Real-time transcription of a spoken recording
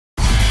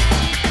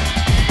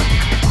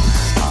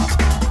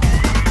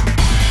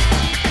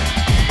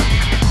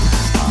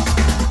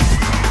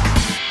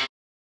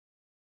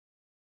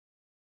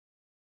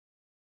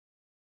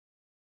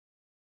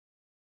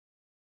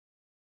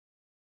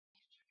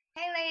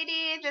Hey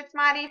ladies, it's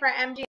Madi for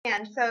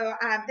MGN. So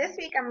this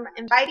week I'm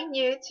inviting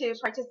you to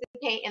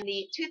participate in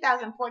the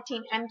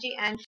 2014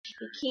 MGN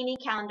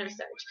Bikini Calendar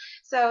Search.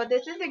 So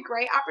this is a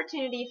great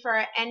opportunity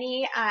for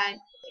any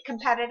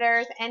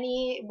competitors,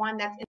 anyone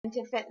that's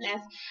into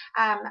fitness.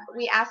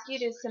 We ask you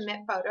to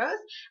submit photos.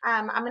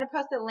 I'm going to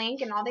post a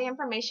link and all the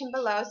information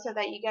below so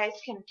that you guys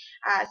can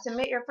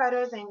submit your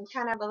photos and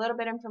kind of a little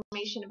bit of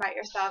information about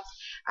yourselves.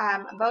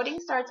 Voting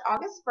starts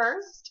August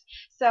 1st.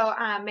 So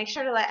make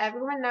sure to let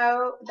everyone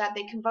know that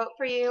they can vote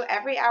for you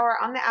every hour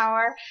on the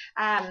hour.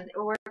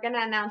 We're going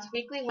to announce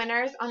weekly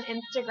winners on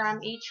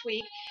Instagram each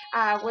week.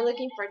 We're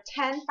looking for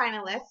 10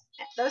 finalists.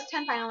 Those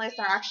 10 finalists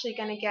are actually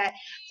going to get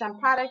some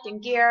product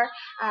and gear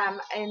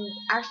and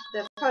actually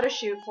the photo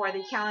shoot for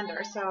the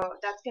calendar. So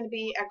that's going to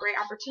be a great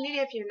opportunity.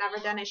 If you've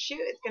never done a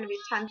shoot, it's going to be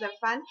tons of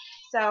fun.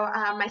 So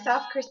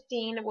myself,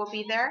 Christine, will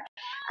be there.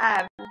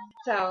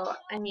 So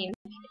I mean,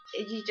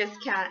 you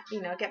just can't,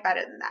 get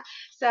better than that.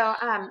 So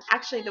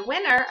actually, the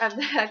winner of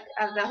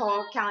the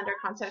whole calendar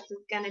contest is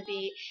going to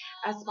be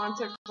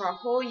sponsored for a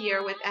whole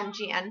year with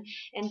MGN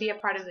and be a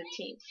part of the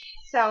team.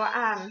 So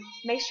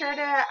make sure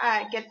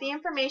to get the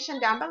information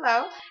down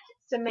below.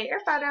 Submit your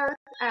photos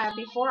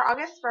before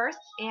August 1st,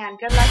 and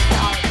good luck to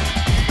all of you.